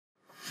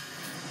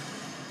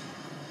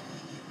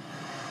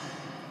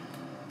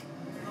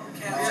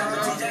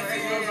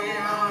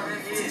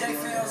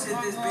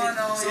this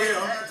bitch.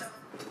 Yeah.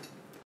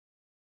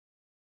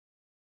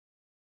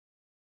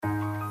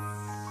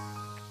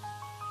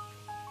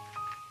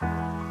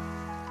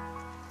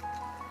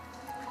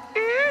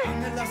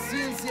 La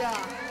ciencia.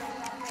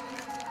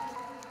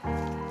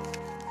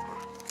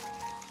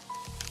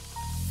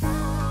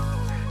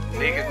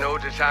 Niggas know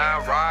just how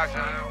I'm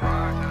rockin'.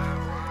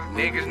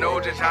 Niggas know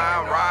just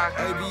how I'm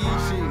rockin'. ABE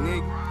shit,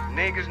 nigga.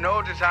 Niggas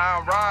know just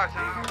how I'm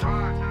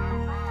rockin'.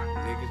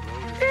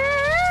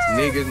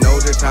 Niggas know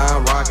just how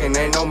I'm rockin',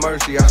 ain't no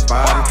mercy, I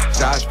spot him.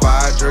 Shots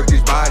fired, jerked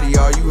his body,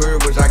 all you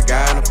heard was I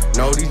got him.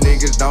 Know these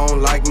niggas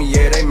don't like me,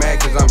 yeah, they mad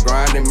cause I'm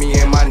grinding. Me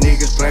and my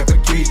niggas playin' for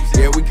keys,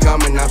 yeah, we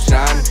comin', I'm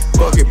shining.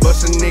 Fuck it,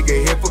 bust a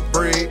nigga here for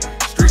bread.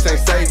 Streets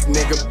ain't safe,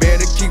 nigga,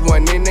 better keep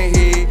one in the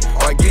head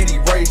or I get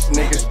erased,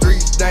 nigga.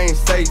 Streets, they ain't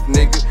safe,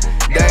 nigga.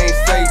 They ain't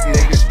safe,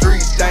 nigga.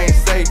 Streets, they ain't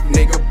safe,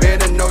 nigga.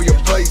 Better know your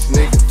place,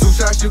 nigga. 2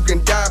 shots you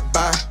can die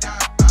by.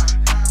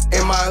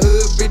 In my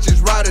hood, bitches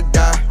ride or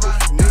die.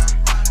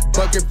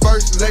 Bucket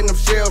first, letting them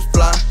shells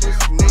fly.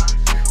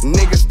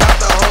 Nigga, stop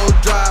the whole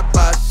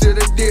drive-by.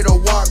 Shoulda did a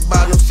walk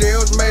by. Them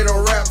shells made a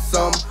rap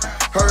some.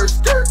 Heard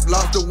skirt,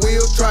 lost the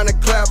wheel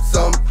tryna clap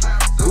some.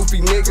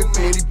 Goofy niggas,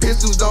 many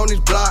pistols on this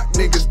block.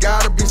 Niggas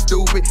gotta be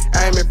stupid.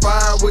 Aiming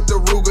fire with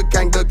the Ruger,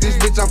 can't duck this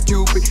bitch, I'm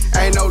Cupid.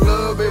 Ain't no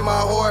love in my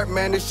heart,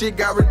 man, this shit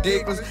got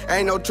ridiculous.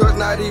 Ain't no trust,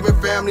 not even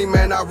family,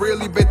 man, I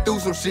really been through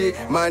some shit.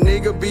 My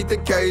nigga beat the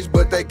case,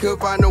 but they could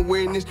find a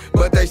witness.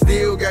 But they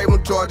still gave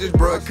him charges,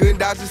 bruh, couldn't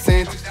dodge the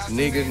sentence.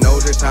 Niggas know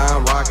just how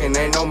I'm rockin',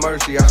 ain't no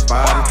mercy, I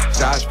spot him.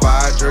 Shots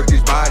fired, jerked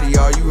his body,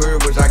 all you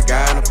heard was I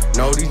got him.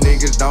 Know these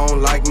niggas don't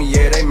like me,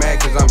 yeah, they mad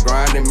cause I'm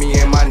grinding. Me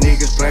and my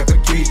niggas playin' for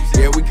keys,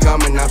 yeah, we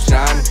comin', I'm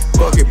shining.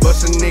 Fuck it,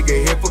 bust a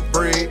nigga here for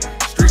bread.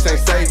 Streets ain't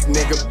safe,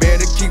 nigga.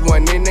 Better keep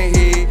one in the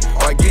head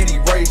or I get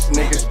erased,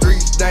 nigga.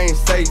 Streets, they ain't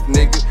safe,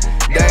 nigga.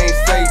 They ain't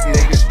safe,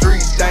 nigga.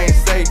 Streets, they ain't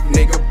safe,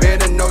 nigga.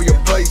 Better know your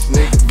place,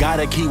 nigga.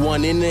 Gotta keep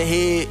one in the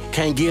head,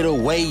 can't get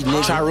away,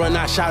 nigga. Try run,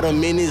 I shot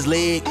him in his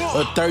leg,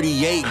 a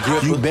 38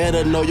 grip. You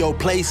better know your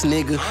place,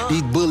 nigga.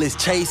 These bullets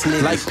chase,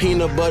 nigga. Like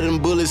peanut butter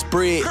and bullet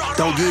spread,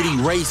 don't get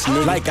erased,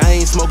 nigga. Like I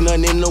ain't smoked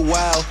nothing in a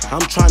while,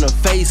 I'm tryna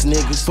face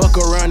niggas. Fuck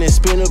around and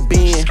spin a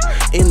bin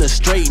in the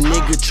straight,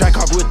 nigga. Track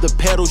off with the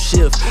pedal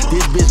shift,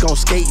 this bitch gon'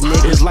 skate,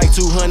 nigga. It's like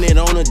 200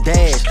 on a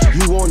dash,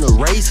 you wanna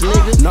race,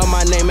 nigga? No,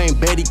 my name ain't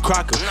Betty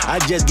Crocker, I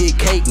just get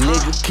cake,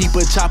 nigga. Keep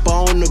a chopper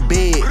on the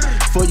bed,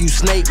 for you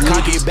snake,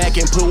 cock it back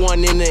and put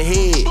one in the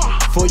head,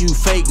 for you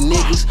fake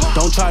niggas.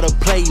 Don't try to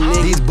play,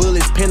 nigga. These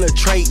bullets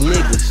penetrate,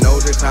 niggas. Know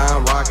just how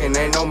I'm rockin',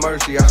 ain't no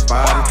mercy, I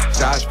spot him.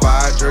 Shots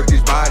fired, jerked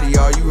his body,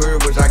 all you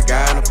heard was I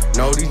got him.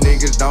 Know these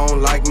niggas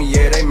don't like me,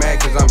 yeah, they mad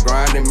cause I'm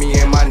grinding. Me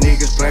and my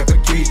niggas playin' for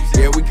keys,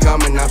 yeah, we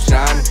comin', I'm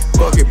shining.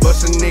 Fuck it,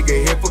 bust a nigga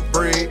here for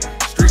bread.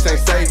 Streets ain't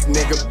safe,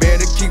 nigga.